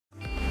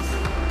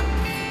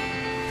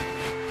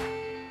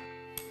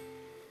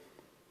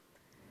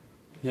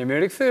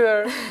Jemi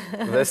rikthyer.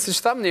 Dhe si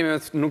që thamë,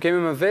 nuk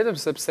kemi më vetëm,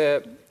 sepse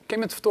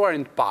kemi të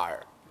ftuarin të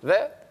parë. Dhe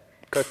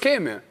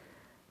kemi.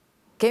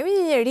 Kemi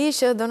një njeri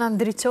që do na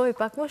ndriçoj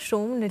pak më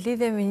shumë në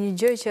lidhje me një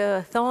gjë që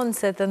thonë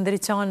se të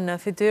ndriçon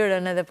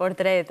fytyrën edhe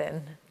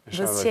portretin.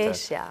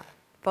 Buzëqeshja.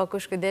 Po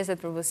kush kujdeset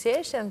për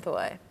buzëqeshjen,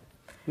 thuaj?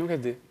 Nuk e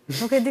di.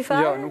 Nuk e di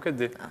fare? Jo, nuk e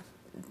di.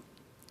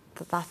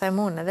 Ta them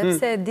unë, edhe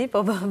pse e di,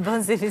 po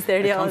bën si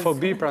misterioz. Kam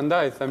fobi,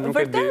 prandaj them nuk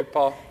e di,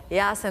 po.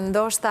 Ja, se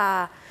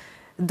ndoshta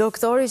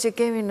doktori që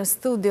kemi në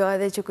studio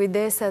edhe që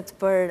kujdeset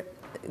për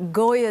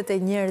gojët e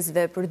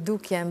njerëzve, për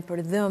dukjen,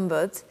 për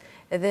dhëmbët,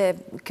 edhe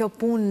kjo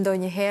punë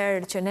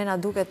ndonjëherë që ne na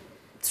duket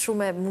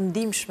shumë e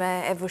mundimshme,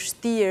 e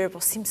vështirë,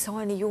 po si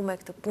mësojeni ju me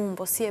këtë punë,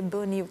 po si e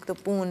bëni ju këtë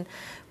punë,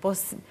 po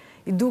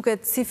i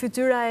duket si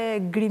fytyra e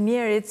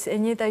grimjerit, e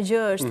njëjta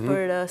gjë është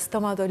për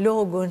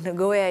stomatologun në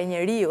goja e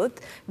njeriut,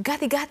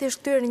 gati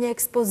është këtyre një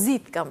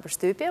ekspozit kam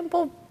përshtypjen,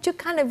 po që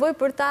ka nevojë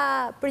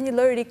për një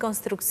lloj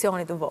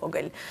rekonstruksioni të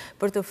vogël.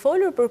 Për të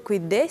folur për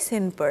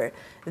kujdesin për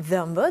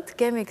dhëmbët,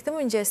 kemi këtë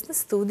mëngjes në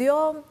studio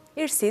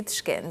Irsid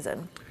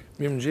Shkenzën.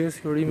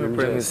 Mirëmëngjes Jurime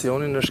për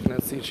emisionin, në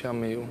shkënaqësi që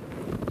jam me ju.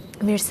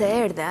 Mirë se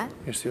erdhe.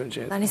 Mirë se ju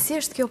gjeta. Tani si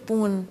është kjo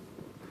punë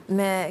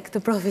me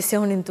këtë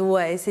profesionin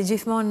tuaj, se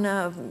gjithmonë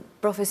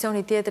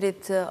profesioni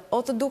tjetrit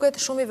o të duket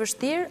shumë i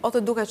vështirë, o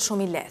të duket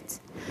shumë i lehtë.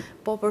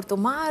 Po për të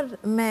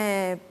marrë me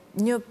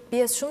një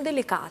pjesë shumë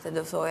delikate,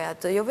 do thoja,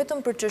 jo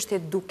vetëm për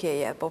çështje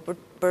dukjeje, po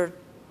për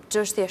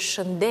çështje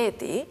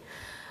shëndeti,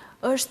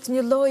 është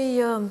një lloj,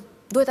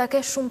 duhet ta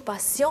kesh shumë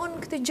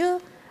pasion këtë gjë,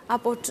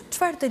 apo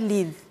çfarë të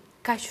lidh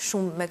kaq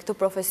shumë me këtë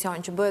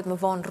profesion që bëhet më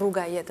vonë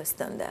rruga e jetës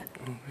tënde?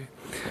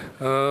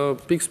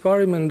 Pikës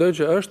pari mendoj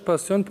që është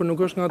pasion, por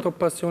nuk është nga ato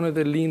pasionet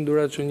e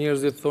lindura që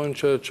njerëzit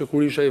thonë që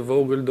kur isha i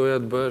vogël doja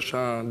të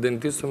bëhesha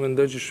dentist,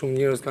 mendoj që shumë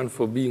njerëz kanë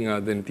fobi nga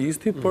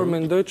dentisti, por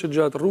mendoj që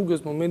gjatë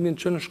rrugës, momentin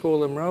që në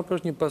shkollë mbrapa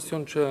është një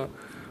pasion që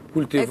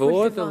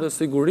kultivohet edhe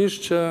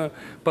sigurisht që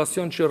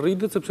pasion që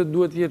rritet, sepse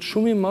duhet të jetë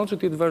shumë i madh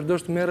që ti të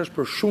vazhdosh të merresh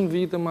për shumë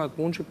vite me atë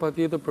punë që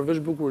patjetër përveç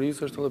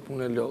bukurisë është edhe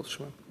punë e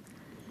lodhshme.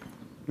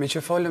 Me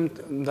që folëm,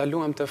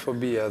 ndaluam të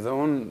fobia dhe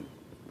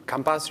unë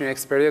kam pas një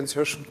eksperiencë që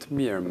është shumë të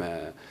mirë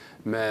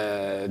me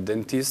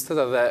dentistët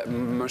dhe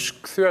më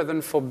shkëthyra dhe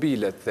në fobi,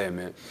 le të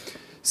themi.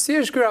 Si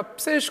është kyra,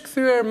 pse është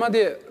kthyer,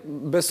 madje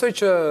besoj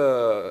që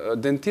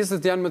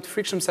dentistët janë më të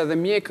frikshëm se edhe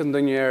mjekët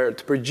ndonjëherë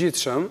të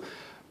përgjithshëm,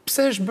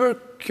 pse është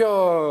bërë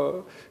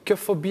kjo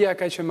fobia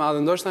kaq e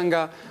madhe, ndoshta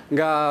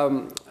nga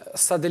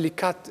sa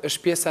delikat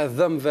është pjesa e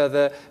dhëmbëve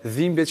dhe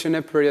dhimbjet që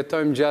ne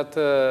përjetojmë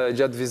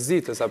gjatë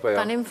vizitës apo jo?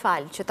 Tani më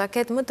fal, që ta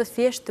ketë më të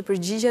thjeshtë të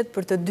përgjigjet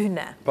për të dy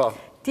ne. Po.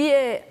 Ti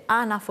e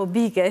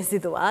anafobike e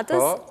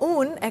situatës,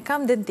 unë e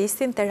kam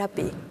dentistin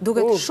terapi.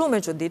 Duket shumë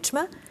e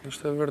çuditshme,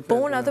 po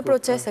unë atë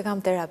proces e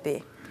kam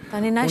terapi.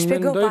 Tani na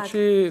shpjego pak. Unë mendoj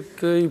që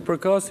të i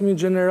përkasim një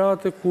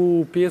gjenerate ku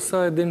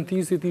pjesa e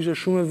dentistit ishte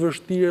shumë e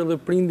vështirë dhe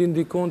prindi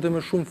ndikonte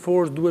me shumë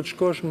forcë, duhet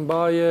shkosh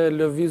mbaje,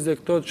 lëvizje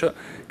këto që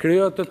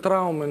krijohet të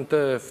traumën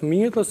të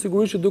fëmijët, dhe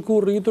sigurisht që duke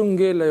u rritur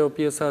ngel ajo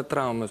pjesa e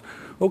traumës.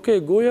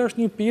 Okej, goja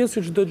është një pjesë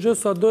që çdo gjë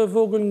sado e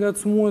vogël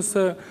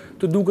ngacmuese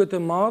të duket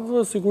e madhe,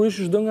 dhe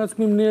sigurisht çdo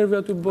ngacmim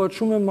nervi aty bëhet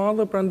shumë e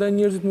madhe, prandaj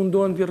njerëzit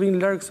mundohen të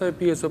rrinë larg kësaj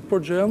pjese,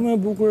 por gjëja më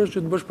e bukur është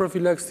që të bësh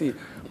profilaksi.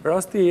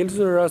 Rasti i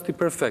Elsës është rasti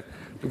perfekt.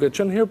 Duke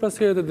qenë her pas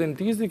here te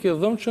dentisti, ke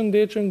dhëmbë të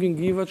shëndetshme,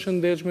 gingiva të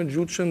shëndetshme,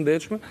 gjuhë të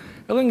shëndetshme,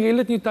 edhe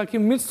ngelet një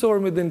takim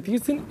miqësor me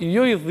dentistin,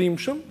 jo i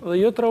dhimbshëm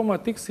dhe jo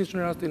traumatik siç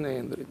në rastin e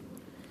Endrit.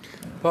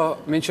 Po,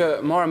 mi që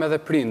morëm edhe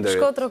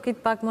prindërit. Shko trokit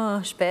pak më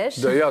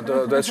shpesh. Do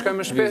të shkoj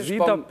më shpesh,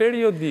 vizita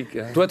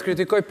periodike. Duhet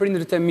kritikoj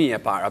prindërit e mi e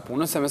para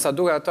punës, se me sa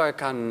duket ato e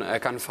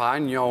kanë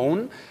fajin, jo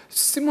unë.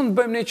 Si mund të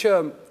bëjmë ne që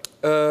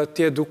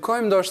t'i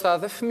edukojmë ndoshta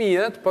edhe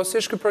fëmijët, po si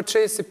është ky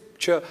procesi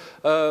që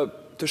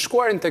të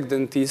shkuarin tek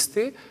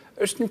dentisti,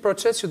 është një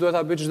proces që duhet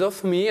ta bëjë çdo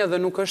fëmijë dhe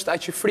nuk është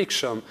aq i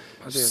frikshëm.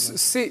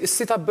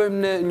 Si ta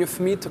bëjmë ne një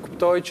fëmijë të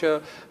kuptojë që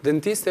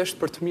dentisti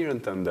është për të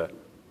mirën tënde?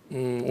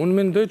 Unë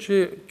mendoj që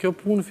kjo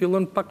punë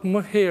fillon pak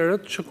më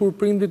herët që kur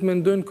prindit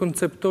mendojnë,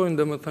 konceptojnë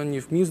domethënë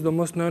një fëmijë,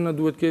 sidomos nëna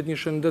duhet të ketë një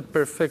shëndet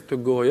perfekt të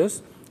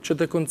gojës, që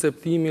të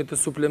konceptimi të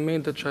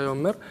suplementet që ajo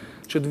merr,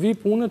 që të vi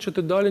puna që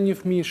të dalë një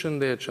fëmijë i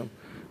shëndetshëm.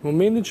 Në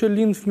momentin që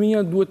lind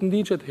fëmia duhet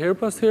ndiqet her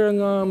pas here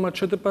nga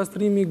maçet e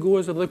pastrimi i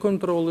gojës dhe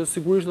kontrolli,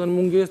 sigurisht dhe në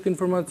mungesë të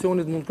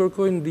informacionit mund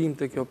kërkojë ndihmë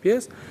te kjo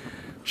pjesë,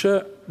 që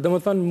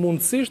domethënë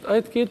mundësisht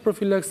ai të ketë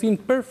profilaksinë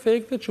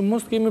perfekte që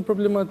mos kemi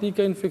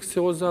problematika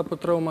infeksioze apo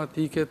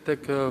traumatike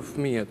tek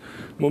fëmijët.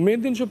 Në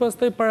momentin që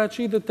pastaj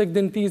paraqitet tek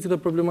dentisti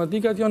dhe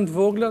problematikat janë të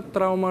vogla,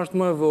 trauma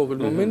është më e vogël.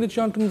 Në momentin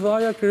që janë të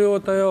mëdha,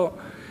 krijohet ajo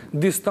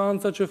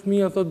distanca që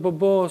fëmija thot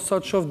bobo, sa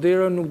të shoh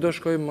derën nuk do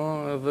shkoj më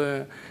dhe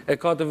e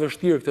ka të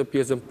vështirë këtë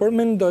pjesën. Por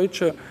mendoj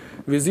që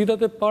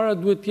vizitat e para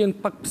duhet të jenë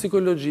pak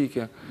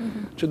psikologjike,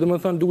 që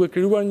domethënë duke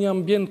krijuar një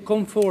ambient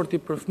komforti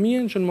për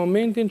fëmijën që në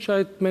momentin që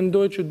ai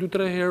mendoj që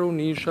 2-3 herë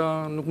unë isha,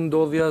 nuk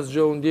ndodhi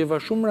asgjë, unë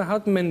ndjeva shumë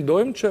rehat,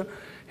 mendojmë që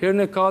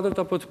herën e 4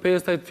 apo të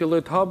 5 ai të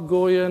filloj të hap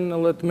gojen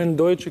dhe të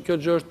mendoj që kjo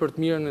gjë është për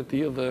të mirën e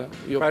tij dhe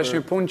jo. Pra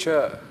është një punë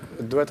që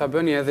duhet ta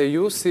bëni edhe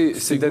ju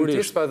si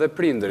dentist pa edhe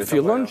prindrit.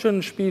 Fillon që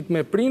në shtëpi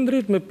me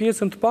prindrit, me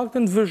pjesën të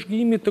paktën të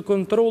vëzhgimit të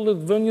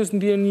kontrollit vënies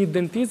ndjeni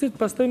dentistit,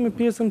 pastaj me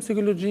pjesën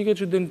psikologjike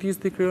që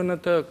dentisti krijon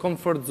atë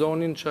comfort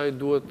zonin që ai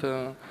duhet të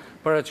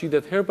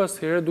paraqitet her pas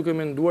here duke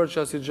menduar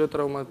që asnjë gjë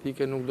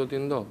traumatike nuk do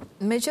t'i ndodhë.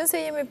 Meqense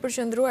jemi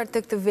përqendruar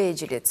tek të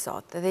vegjilit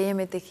sot, dhe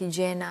jemi tek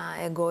higjena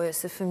e gojës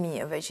së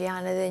fëmijëve, që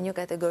janë edhe një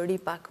kategori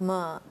pak më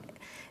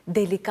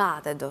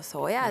delikate, do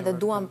thoja, edhe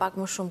duan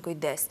pak më shumë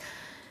kujdes.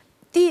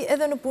 Ti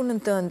edhe në punën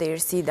tënde,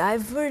 Irsida, e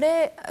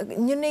vëre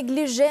një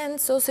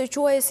neglizhencë ose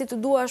quaje si të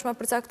duash ma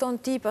përcakton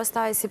ti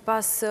pastaj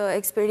sipas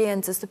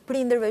eksperiencës të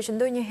prindërve që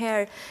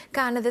ndonjëherë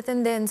kanë edhe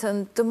tendencën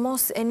të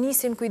mos e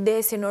nisin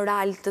kujdesin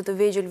oral të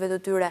vegjëlve të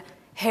tyre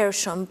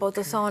hershëm, po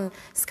të thonë,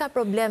 s'ka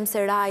problem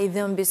se ra i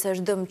dhëmbi se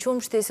është dëm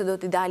qumshti, se do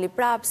t'i dali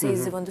prapë, se i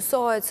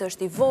zëvendësohet, se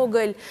është i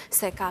vogël,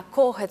 se ka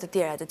kohë të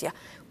tjera të tjera.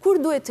 Kur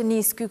duhet të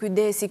nisë ky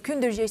kujdesi, ky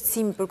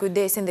ndërgjegjësim për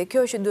kujdesin dhe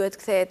kjo që duhet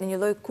kthehet në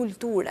një lloj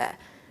kulture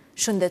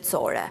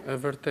shëndetësore? E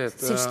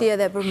vërtet. Siç ti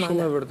edhe përmendë.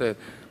 Shumë e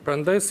vërtet.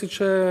 Prandaj siç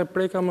e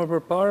preka më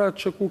përpara,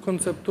 që ku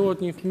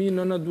konceptohet një fëmijë,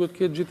 nëna duhet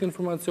ketë gjithë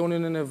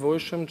informacionin e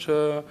nevojshëm që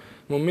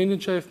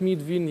momentin që ai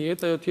fëmijë të vinë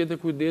jetë, ajo të jetë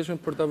e kujdesshme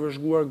për ta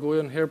vëzhguar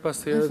gojën her pas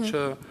here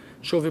që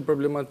shofi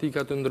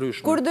problematika të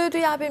ndryshme. Kur duhet t'u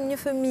japim një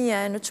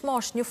fëmijë në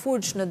çmosh, një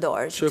furç në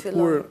dorë që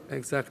fillon?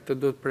 Eksakt,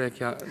 do të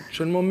prekja.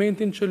 Që në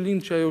momentin që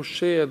lind që ajo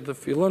ushqehet dhe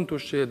fillon të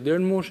ushqehet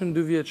deri në moshën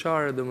 2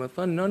 vjeçare,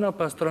 domethënë nëna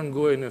pastron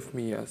gojën e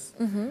fëmijës.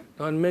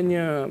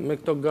 Domethënë me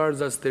këto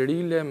garza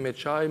sterile, me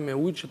çaj, me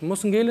ujë që të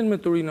mos ngelen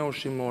me turina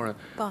ushqimore.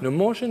 Në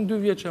moshën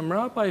 2 vjeç e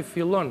mrapa ai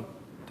fillon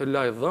të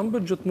lajë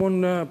dhëmbët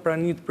gjithmonë në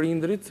prani të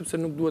prindrit, sepse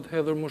nuk duhet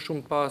hedhur më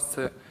shumë pas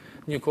se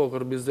një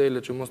kokër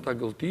bizele që mos ta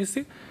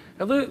gëlltisi.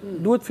 Edhe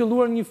duhet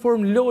filluar një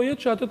formë loje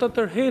që atë ta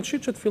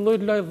tërheqi që të fillojë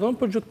të lajë dhëmbë,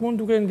 por gjithmonë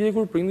duke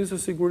ndjekur prindin se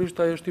sigurisht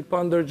ai është i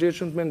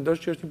pandërgjeshëm të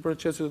mendosh që është një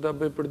proces që do ta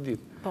bëj për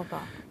ditë.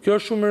 Kjo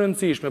është shumë e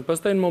rëndësishme.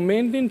 Pastaj në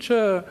momentin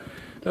që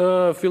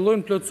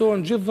fillojnë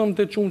plotësohen gjithë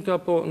dhëmbët e qumtë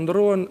apo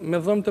ndrohen me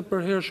dhëmbët e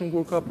përhershëm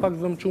kur ka pak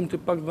dhëmbë qumti,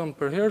 pak dhëmbë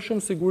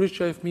përhershëm,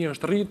 sigurisht që ai fëmijë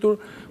është rritur,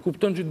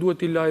 kupton që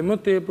duhet t'i lajë më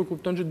tepër,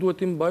 kupton që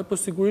duhet t'i mbaj,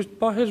 por sigurisht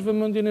pa heq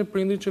vëmendjen e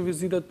prindrit që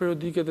vizitat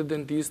periodike te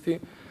dentisti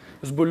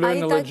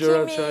zbulojnë edhe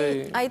gjëra që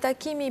ai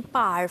takimi i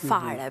parë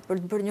fare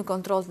për të bërë një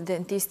kontroll të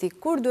dentisti,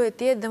 kur duhet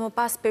të jetë dhe më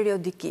pas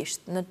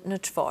periodikisht,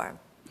 në çfarë?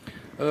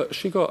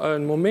 Shiko,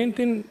 në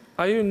momentin,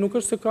 ajo nuk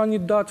është se ka një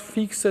datë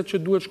fikse që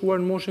duhet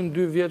shkuar në moshën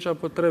 2 vjeç,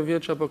 apo 3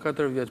 vjeç, apo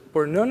 4 vjeç.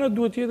 Por nëna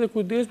duhet jetë e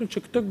kujdesshme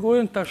që këtë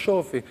gojën ta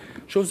shofi.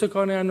 Qofse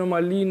ka një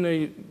anomali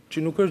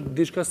që nuk është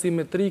diçka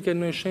simetrike,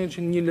 në shenjë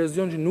që një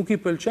lezion që nuk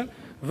i pëlqen,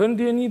 vën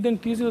ndjeni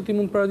dentistit do t'i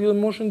mund paraqiten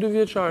në moshën 2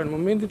 vjeçare. Në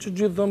momentin që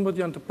gjithë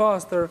dhëmbët janë të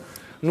pastër,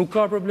 nuk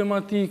ka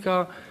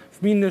problematika,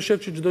 fëmijë në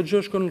shef që çdo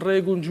gjë shkon në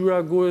rregull, ngjyra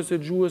e gojës, e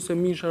gjuhës, e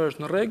mishar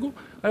është në rregull,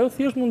 ajo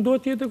thjesht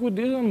mundohet të jetë e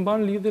kujdesshme,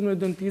 mban lidhjen me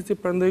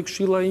dentistin, prandaj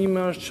këshilla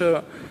ime është që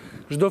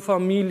çdo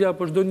familje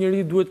apo çdo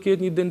njeri duhet të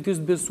ketë një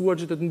dentist besuar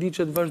që të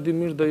ndiqet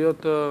vazhdimisht dhe jo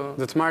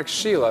të marrë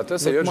këshilla,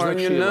 se jo çdo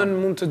një nën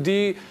mund të di,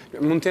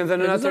 mund të jenë dhe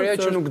nëna të reja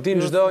që nuk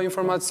din çdo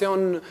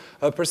informacion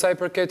për sa i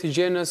përket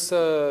higjienës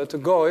të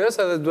gojës,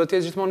 edhe duhet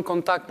të jetë gjithmonë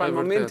kontakt pra në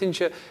momentin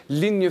që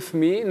lind një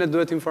fëmijë, ne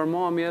duhet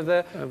informohemi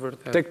edhe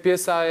tek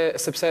pjesa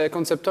sepse e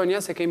konceptojnë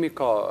ja se kemi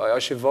kohë,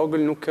 është i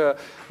vogël, nuk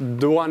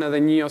duan edhe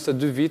 1 ose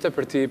 2 vite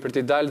për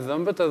t'i dalë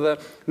dhëmbët edhe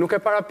nuk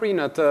e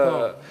paraprinat.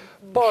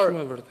 Por,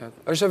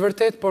 është e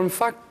vërtet, por në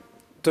fakt,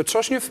 të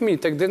çosh një fëmijë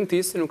tek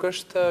dentisti nuk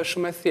është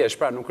shumë e thjeshtë,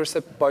 pra nuk është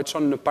se po e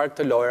çon në park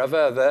të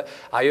lojrave dhe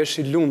ai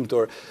është i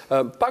lumtur.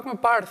 Pak më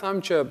parë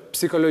thamë që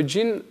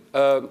psikologjinë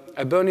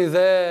e bëni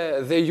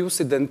dhe ju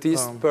si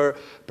dentist për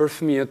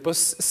fëmijët, po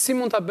si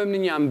mund ta bëjmë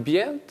në një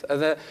ambient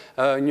edhe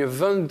një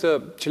vend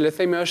që le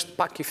themi është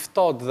pak i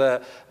ftohtë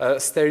dhe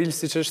steril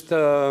siç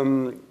është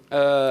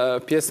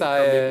pjesa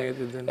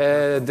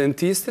e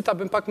dentistit, ta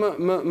bëjmë pak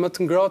më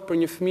të ngrohtë për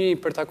një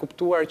fëmijë për ta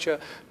kuptuar që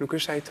nuk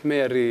është ai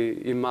tmerri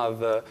i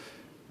madh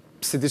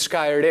si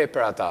diçka e re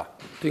për ata.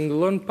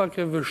 Tingëllon pak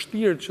e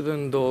vështirë që të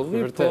ndodhi,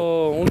 po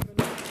unë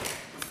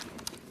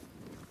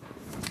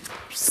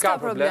s'ka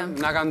problem.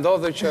 Na ka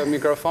ndodhur që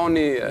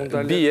mikrofoni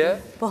bie,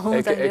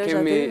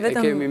 e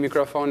kemi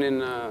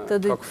mikrofonin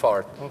pak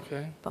fort.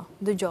 Po,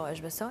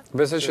 dëgjohesh, besoj?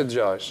 Besoj që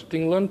dëgjohesh.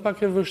 Tingëllon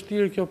pak e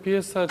vështirë kjo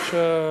pjesa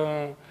që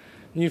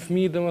një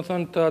fëmijë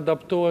domethënë të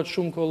adaptohet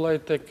shumë kollaj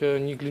tek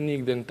një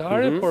klinikë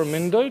dentare, por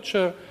mendoj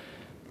që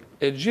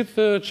e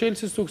gjithë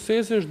çelësi i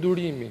suksesit është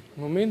durimi. Në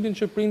momentin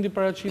që prindi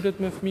paraqitet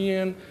me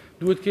fëmijën,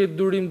 duhet ketë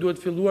durim,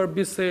 duhet filluar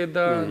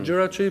biseda,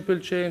 gjëra që i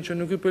pëlqejnë, që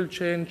nuk i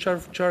pëlqejnë,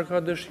 çfarë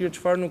ka dëshirë,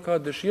 çfarë nuk ka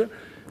dëshirë.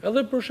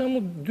 Edhe për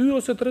shembull 2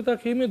 ose 3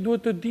 takime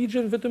duhet të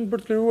digjen vetëm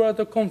për të krijuar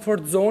atë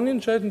comfort zonin,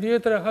 që ai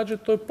ndjehet rehat që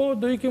thotë po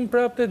do ikim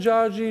prapë te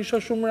xhaxhi,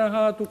 isha shumë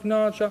rehat, u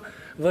kënaqa,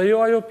 dhe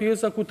jo ajo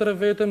pjesa ku 3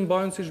 vete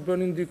mbajnë siç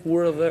bënin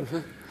dikur dhe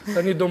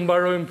tani do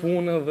mbarojmë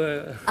punën dhe...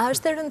 A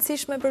është e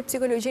rëndësishme për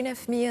psikologjinë e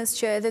fëmijës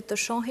që edhe të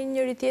shohin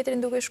njëri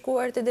tjetrin duke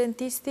shkuar te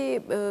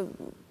dentisti?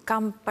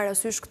 Kam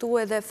parasysh këtu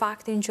edhe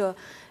faktin që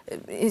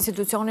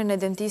institucionin e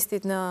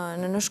dentistit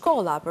në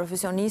shkolla,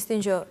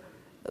 profesionistin që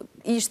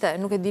ishte,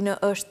 nuk e di në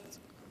është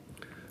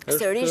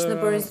sërish në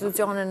për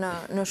institucione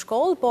në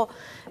shkollë, po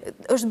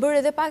është bërë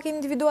edhe pak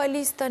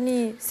individualist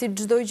tani, si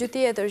çdo gjë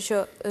tjetër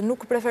që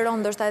nuk preferon,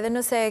 ndoshta edhe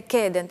nëse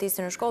ke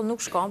dentisti në shkollë,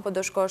 nuk shkon, po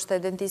do shkosh te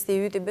dentisti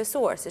i yt i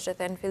besuar, siç e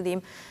the në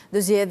fillim,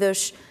 do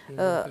zgjedhësh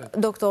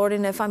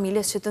doktorin e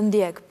familjes që të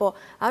ndjek. Po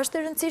a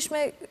është e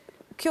rëndësishme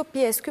kjo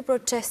pjesë, ky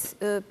proces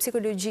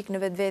psikologjik në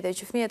vetvete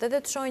që fëmijët edhe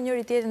të shohin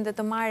njëri tjetrin dhe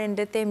të marrin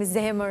le të themi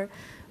zemër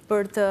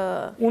për të...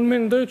 Unë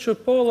mendoj që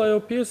po,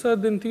 ajo pjesa e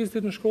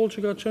dentistit në shkollë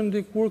që ka qenë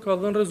dikur ka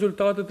dhënë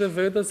rezultatet e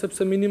veta,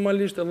 sepse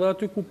minimalisht edhe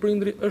aty ku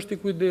prindri është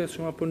i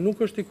kujdesshëm, apo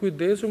nuk është i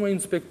kujdesshëm,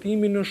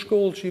 inspektimi në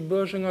shkollë që i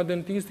bëhej nga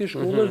dentisti i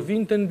shkollës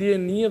vinte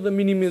ndjeni dhe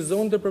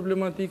minimizonte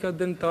problematika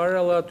dentare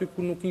edhe aty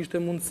ku nuk ishte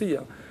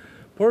mundësia.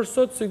 Por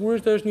sot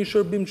sigurisht është një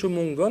shërbim që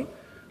mungon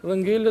dhe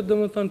ngelet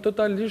domethënë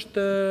totalisht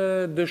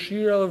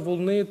dëshira dhe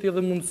vullneti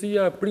dhe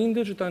mundësia e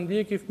prindit që ta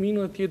ndjekë fëmijën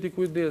dhe të jetë i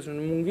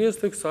kujdesshëm. Në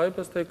mungesë të kësaj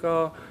pastaj ka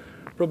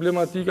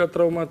problematika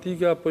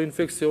traumatike apo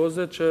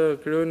infeksioze që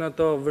krijojnë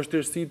ato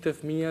vështirësitë të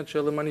fëmijës që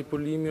edhe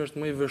manipulimi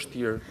është më i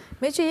vështirë.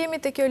 Me që jemi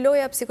te kjo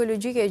loja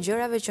psikologjike e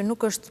gjërave që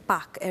nuk është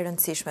pak e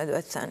rëndësishme,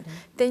 duhet thënë.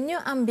 Te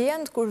një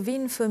ambient kur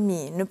vinë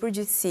fëmijë në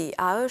përgjithësi,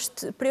 a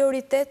është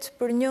prioritet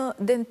për një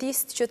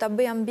dentist që ta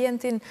bëjë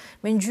ambientin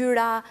me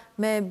ngjyra,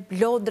 me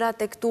lodra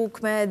tek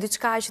tuk, me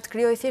diçka që të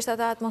krijojë thjesht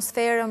atë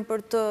atmosferën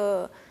për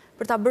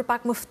ta bërë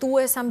pak më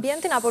ftues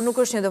ambientin, apo nuk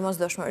është një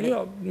domosdoshmëri?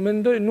 Jo,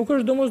 mendoj, nuk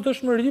është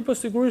domosdoshmëri, po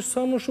sigurisht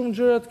sa më shumë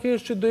gjëra të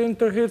keq që do jenë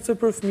tërheqëse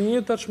për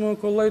fëmijët, aq më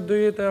kollaj do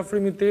jetë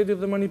afrimiteti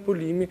dhe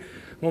manipulimi.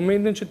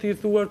 Momentin që ti i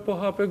thuar po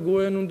hape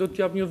gojen, unë do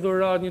t'jap një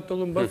dhuratë, një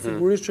tollëmbas,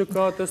 sigurisht që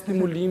ka atë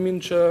stimulimin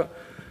që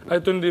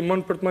ai të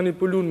ndihmon për të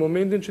manipuluar.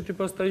 Momentin që ti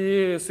pastaj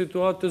je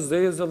situatë të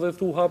zezë dhe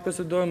thu hape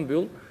se do e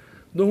mbyll,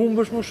 do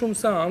humbësh më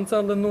shumë seanca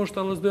dhe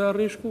ndoshta s'do e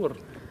arrish kurrë.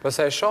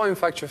 Pastaj shohim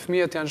fakt që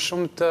fëmijët janë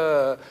shumë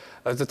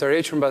të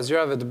tërhequr mbas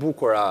gjërave të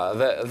bukura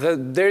dhe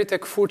deri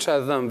tek fuça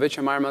e dhëmbëve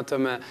që marrim atë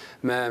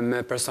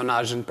me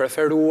personazhin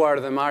preferuar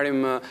dhe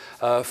marrim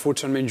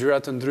fuçën me ngjyra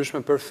të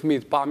ndryshme për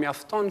fëmijët. Pa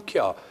mjafton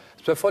kjo.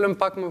 Sepse folëm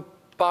pak më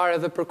parë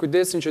edhe për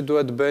kujdesin që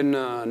duhet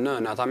bëjnë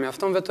nënat. A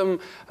mjafton vetëm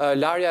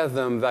larja e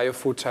dhëmbëve, ajo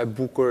fuça e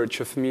bukur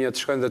që fëmijët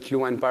shkojnë dhe të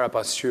luajnë para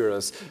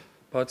pasqyrës?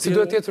 Si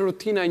duhet të jetë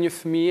rutina e një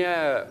fëmije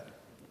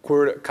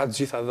kur ka të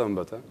gjitha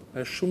dhëmbët?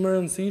 Është shumë e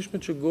rëndësishme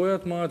që goja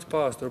të mahet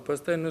pastër.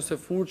 Pastaj nëse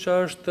furça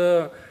është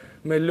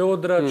me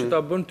lodra që ta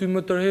bën ty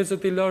më tërheqëse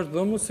ti lash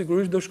dhëmbët,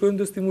 sigurisht do shkojnë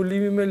te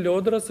stimulimi me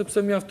lodra,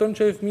 sepse mjafton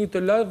që ai fëmijë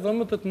të lajë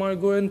dhëmbët të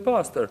marrë gojen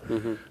pastër.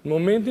 Në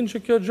momentin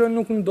që kjo gjë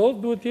nuk ndodh,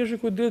 duhet të jesh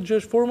i kujdesshëm,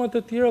 gjesh forma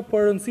të tjera,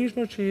 por e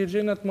rëndësishme që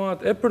higjena të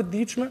mahet e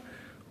përditshme,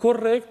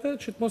 korrekte,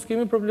 që të mos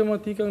kemi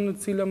problematika në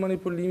të cila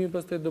manipulimi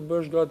pastaj do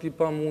bësh gati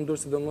pamundur,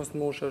 sidomos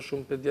mosha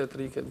shumë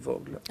pediatrike të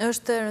vogla.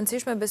 Është e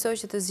rëndësishme besoj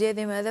që të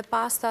zgjedhim edhe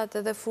pastat,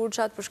 edhe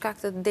furçat për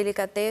shkak të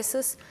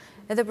delikatesës,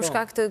 edhe për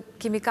shkak të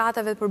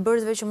kimikatave të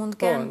përbërësve që mund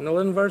të kenë. Po,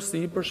 edhe në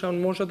varësi, për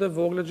shembull moshat e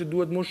vogla që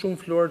duhet më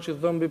shumë fluor që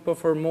dhëmbi po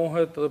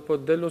formohet dhe po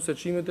del ose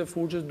çimet e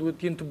furçës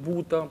duhet të jenë të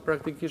buta,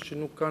 praktikisht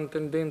që nuk kanë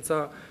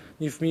tendenca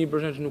një fëmijë për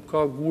shembull që nuk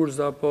ka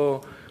gurza apo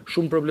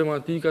shumë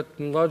problematika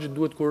të mëdha që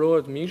duhet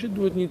kurohet mishi,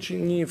 duhet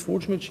një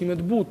furçë me çime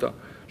të buta.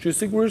 Që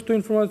sigurisht këto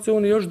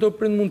informacione jo çdo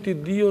prind mund t'i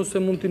di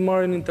ose mund t'i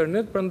marrë në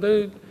internet,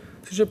 prandaj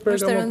siç e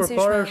preka më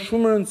përpara, është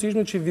shumë e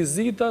rëndësishme që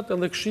vizitat,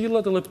 edhe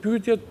këshillat, edhe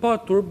pyetjet pa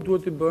turp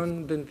duhet i bën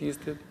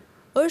dentistit.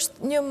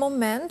 Është një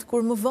moment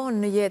kur më vonë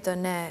në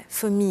jetën e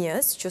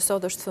fëmijës, që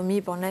sot është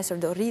fëmijë, po nesër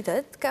do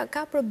rritet,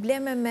 ka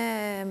probleme me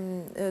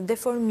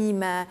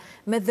deformime,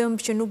 me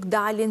dhëmbë që nuk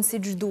dalin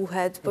siç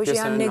duhet, po që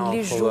janë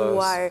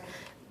neglizhuar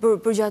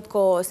për gjatë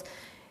kohës.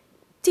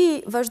 Ti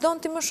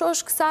vazhdon ti më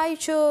shosh kësaj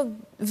që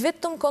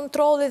vetëm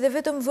kontrolli dhe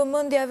vetëm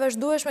vëmendja e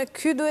vazhdueshme,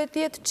 ky duhet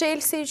të jetë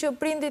çelësi që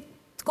prindit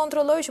të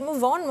kontrollojë që më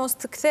vonë mos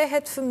të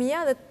kthehet fëmia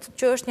dhe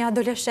që është një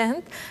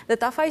adoleshent dhe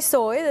ta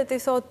fajsojë dhe ti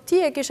thotë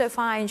ti e kishe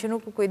fajin që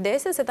nuk u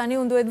kujdese se tani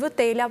unë duhet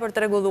vëtela për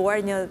të rregulluar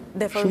një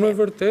deformim. Shumë e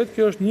vërtet,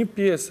 kjo është një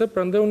pjesë,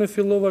 prandaj unë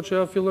fillova që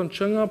ja fillon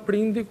që nga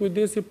prindi,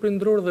 kujdesi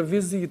prindror dhe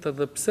vizitat.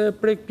 Dhe pse e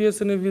prek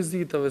pjesën e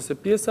vizitave? Se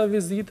pjesa e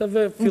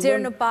vizitave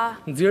fillon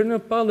nxjerr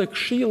në pa dhe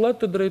këshillat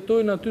të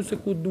drejtojnë aty se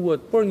ku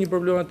duhet. Por një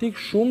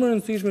problematikë shumë e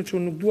rëndësishme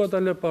që nuk dua ta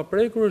lë pa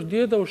prekur është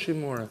dieta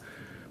ushqimore.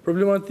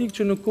 Problematikë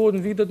që në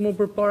kohën vitet më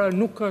përpara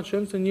nuk ka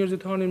qenë se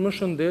njerëzit hanin më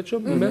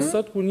shëndetshëm, me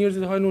sot ku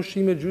njerëzit hajnë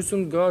ushqime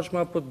gjysmë të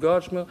gatshme apo të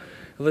gatshme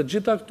dhe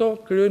gjitha këto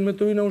krijojnë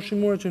meteorina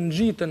ushqimore që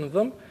ngjiten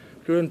dhëmb,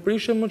 krijojnë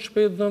prishje më të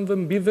shpejtë dhëmbëve,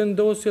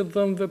 mbivendosje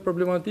dhëmbëve,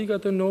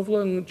 problematika të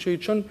novlla që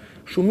i çon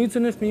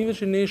shumicën e fëmijëve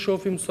që ne i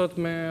shohim sot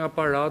me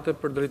aparate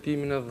për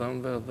drejtimin e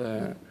dhëmbëve dhe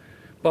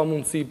pa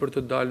mundësi për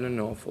të dalë në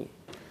nofull.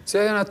 Si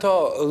janë ato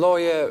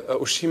lloje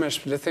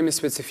ushqimesh, le të themi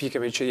specifike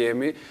me që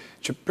jemi,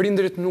 që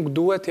prindrit nuk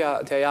duhet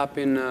t'ja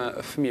japin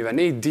fëmijëve.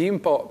 Ne i dim,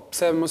 po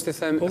pse mos t'i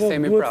themi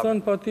prapë? Duhet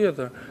thënë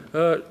patjetër.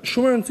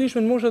 Shumë e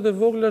rëndësishme në moshat e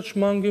vogla të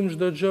shmangim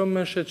çdo gjë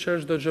me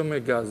sheqer, çdo gjë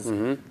me gaz.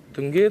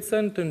 Të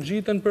ngecen, të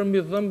ngjiten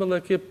përmbi dhëmbë dhe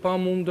ke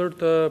pamundur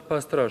të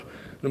pastrosh.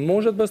 Në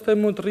moshat pastaj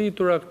më të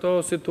rritura këto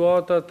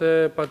situatat e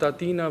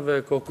patatinave,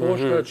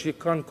 kokoshka që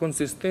kanë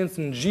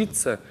konsistencë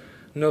ngjitse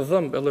në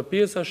dhëmbë, edhe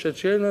pjesa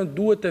sheqerëne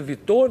duhet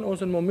evitohen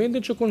ose në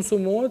momentin që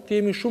konsumohet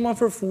jemi shumë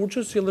afër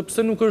furçës, edhe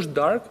pse nuk është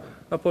darkë,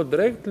 apo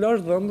drejt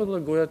lash dhëmbët dhe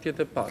goja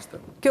tjetë e pastër.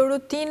 Kjo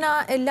rutina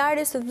e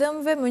larjes së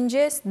dhëmbëve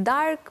mëngjes,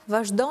 darkë,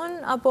 vazhdon,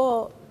 apo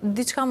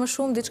diçka më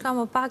shumë, diçka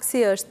më pak,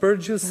 si është?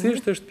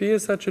 Përgjithsisht është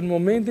pjesa që në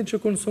momentin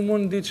që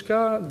konsumon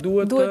diçka,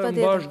 duhet të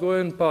mbash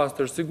gojen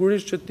pastër.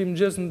 Sigurisht që ti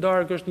mëngjes në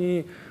darkë është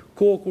një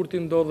kohë kur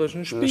ti ndodhesh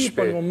në shtëpi,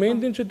 por në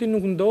momentin që ti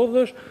nuk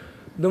ndodhesh,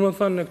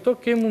 domethënë në këto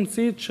ke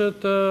mundësi që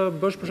të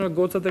bësh për shkak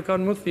gocat e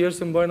kanë më thjeshtë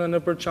se mbajnë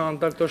nëpër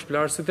çanta këto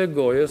shplarësit e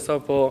gojës,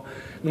 apo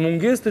në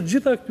mungesë të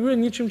gjitha këtyre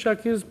 100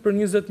 çakis për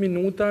 20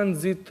 minuta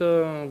nxit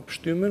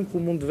pshtymen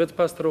ku mund vetë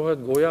pastrohet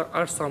goja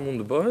aq sa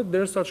mund të bëhet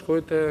derisa të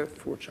shkojë te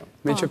furça.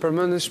 Me që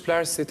përmendën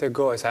shplarësit e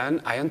gojës,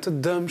 a janë të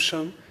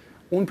dëmshëm?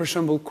 Unë për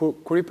shembull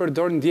kur I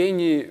përdor ndjej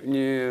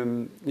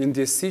një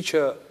ndjesi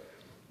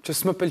që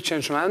s'më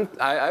pëlqen shumë.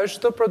 A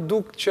është çdo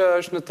produkt që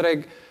është në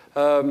treg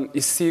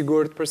I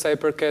sigurt për sa I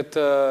përket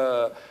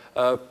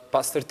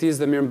pastërtisë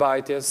dhe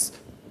mirëmbajtjes?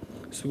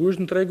 Sigurisht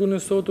në tregun e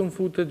sotëm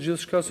futet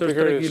gjithçka se është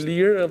treg I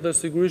lirë, edhe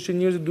sigurisht që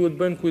njerëzit duhet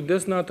bëjnë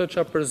kujdes në atë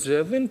çfarë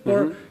përzgjedhin,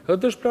 por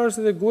edhe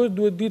shplarësit e gojës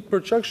duhet ditë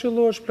për çfarë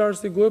këshillohet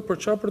shplarësi I gojës,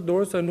 për çfarë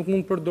përdoret, sa nuk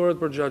mund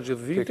përdoret për gjatë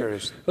gjithë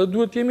vitit. Dhe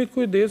duhet jemi të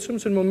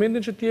kujdesshëm se në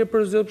momentin që ti e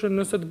përzgjedh,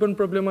 nëse të bën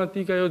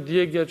problematika ajo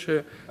djegja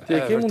që ti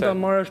e ke mund ta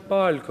marrësh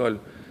pa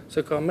alkool. Se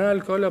ka me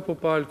alkool apo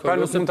pa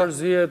alkool, ose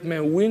përzihet me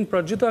ujin,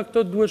 pra gjitha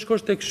këto duhet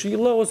shkosh tek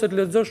këshilla ose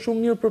të lexosh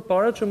shumë mirë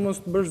përpara që mos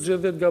të bësh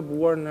zgjedhje të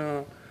gabuar në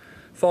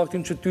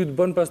faktin që ty të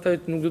bën pastaj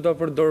nuk do ta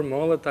përdor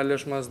më dhe ta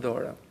lësh mas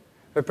dore.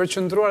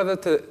 Përqendruar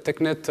edhe tek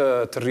ne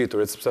të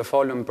rriturit, sepse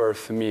folëm për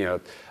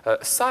fëmijët.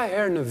 Sa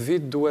herë në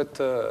vit duhet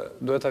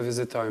ta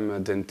vizitojmë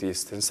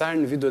dentistin? Sa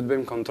herë në vit duhet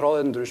bëjmë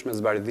kontrolle ndryshme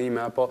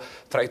zbardhime apo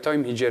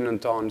trajtojmë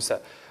higjienën tonë?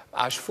 Se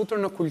a është futur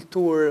në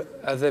kulturë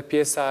edhe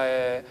pjesa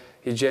e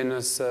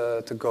higjienës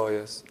të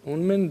gojës?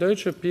 Unë mendoj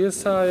që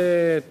pjesa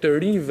e të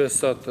rinjve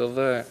sot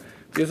dhe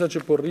pjesa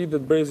që po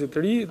rritet brezit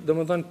të ri,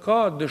 domethënë ka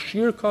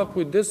dëshirë, ka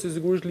kujdes, si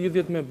sigurisht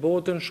lidhjet me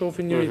botën,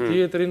 shohin njëri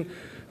tjetrin,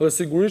 dhe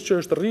sigurisht që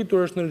është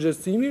rritur, është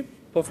ndërgjegjësimi,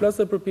 po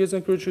flasë për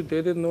pjesën e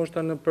kryeqytetit,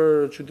 ndoshta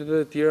nëpër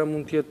qytetet e tjera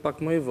mund të jetë pak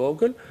më I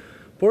vogël,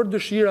 por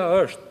dëshira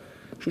është.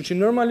 Kështu që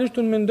normalisht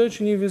unë mendoj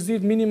që një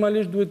vizitë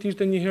minimalisht duhet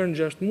ishte një herë në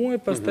 6 muaj,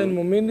 pastaj në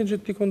momentin që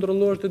ti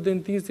kontrollohesh te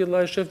dentisti dhe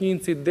ai shef një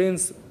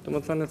incidencë,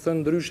 domethënë e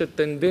thënë ndryshe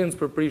tendencë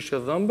për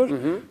prishje dhëmbësh,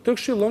 të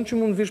këshillon që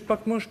mund vish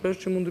pak më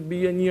shpesh, që mund të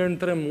bie një herë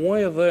në 3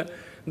 muaj dhe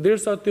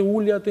derisa të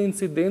ulja të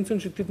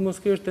incidencën që ti të mos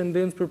kesh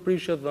tendencë për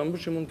prishje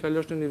dhëmbësh, që mund të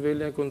kalosh në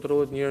nivelin e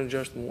kontrollit një herë në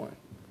 6 muaj.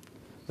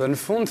 Dhe në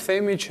fund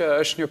themi që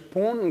është një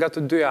punë nga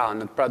të dy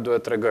anët, pra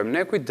duhet të tregojmë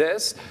ne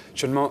kujdes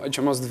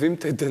që mos të vim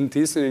te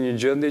dentisti në një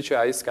gjendje që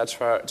ai s'ka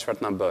çfarë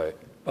të na bëj.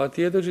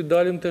 Patjetër që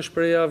dalim te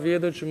shpreha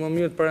vjetër që më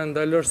mirë të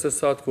parandalosh se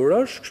sa të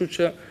kurosh, kështu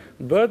që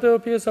bëhet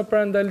edhe pjesa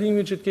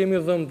parandalimit që të kemi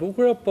dhënë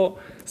bukura, po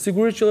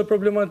sigurisht që edhe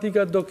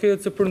problematika do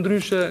ketë se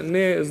përndryshe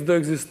ne s'do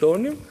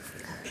ekzistonim.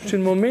 Që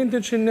në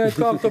momentin që ne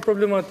ka këto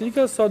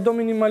problematika, sa do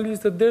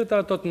minimaliste deri te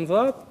ato të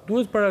mëdha,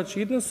 duhet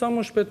paraqiten sa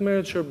më shpejt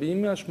merret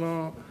shërbimi, aq më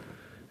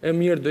e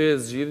mirë do jetë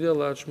zgjidhja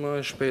dhe aq më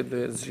e shpejt do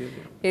jetë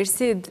zgjidhja.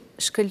 Irsid,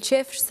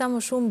 shkëlqefsh sa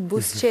më shumë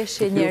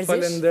buzëqeshje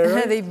njerëzish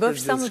dhe I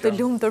bësh sa më të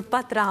lumtur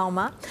pa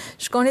trauma.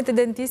 Shkoni te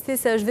dentisti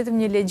se është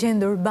vetëm një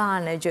legjendë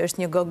urbane që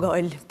është një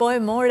gogol. Po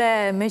e more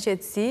me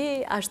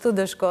qetësi, ashtu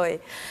do shkoj.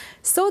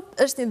 Sot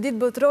është një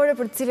ditë botërore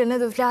për të cilën ne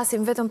do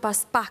flasim vetëm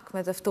pas pak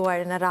me të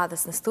ftuarin e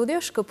radhës në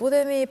studio.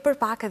 Shkëputemi për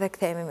pak edhe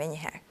kthehemi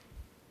menjëherë.